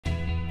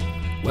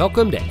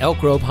Welcome to Elk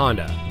Grove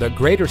Honda, the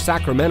greater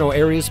Sacramento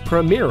area's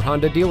premier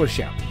Honda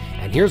dealership.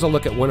 And here's a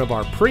look at one of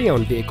our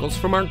pre-owned vehicles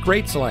from our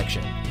great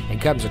selection.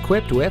 And comes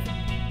equipped with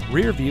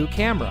rear view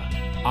camera,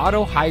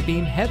 auto high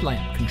beam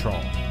headlamp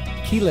control,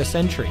 keyless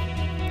entry,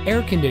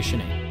 air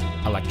conditioning,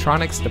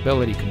 electronic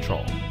stability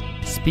control,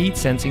 speed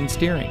sensing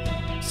steering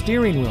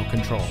wheel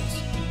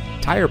controls,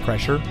 tire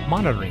pressure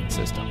monitoring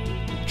system,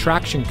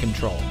 traction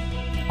control,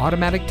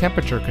 automatic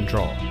temperature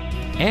control,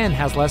 and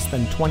has less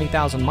than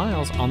 20,000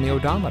 miles on the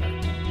odometer.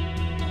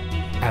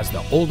 As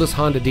the oldest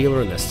Honda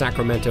dealer in the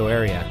Sacramento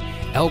area,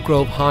 Elk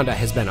Grove Honda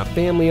has been a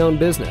family-owned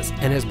business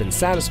and has been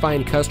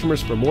satisfying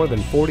customers for more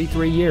than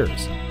 43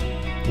 years.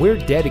 We're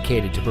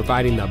dedicated to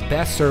providing the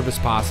best service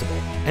possible,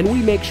 and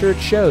we make sure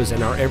it shows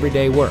in our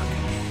everyday work.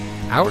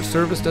 Our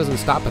service doesn't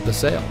stop at the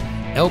sale.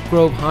 Elk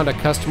Grove Honda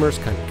customers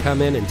can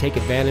come in and take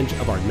advantage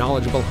of our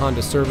knowledgeable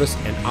Honda service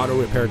and auto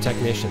repair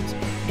technicians,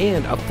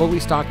 and a fully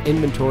stocked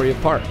inventory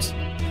of parts.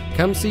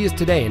 Come see us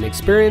today and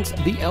experience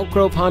the Elk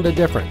Grove Honda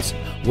difference.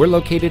 We're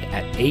located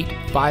at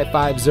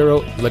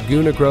 8550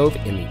 Laguna Grove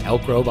in the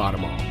Elk Grove Auto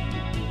Mall.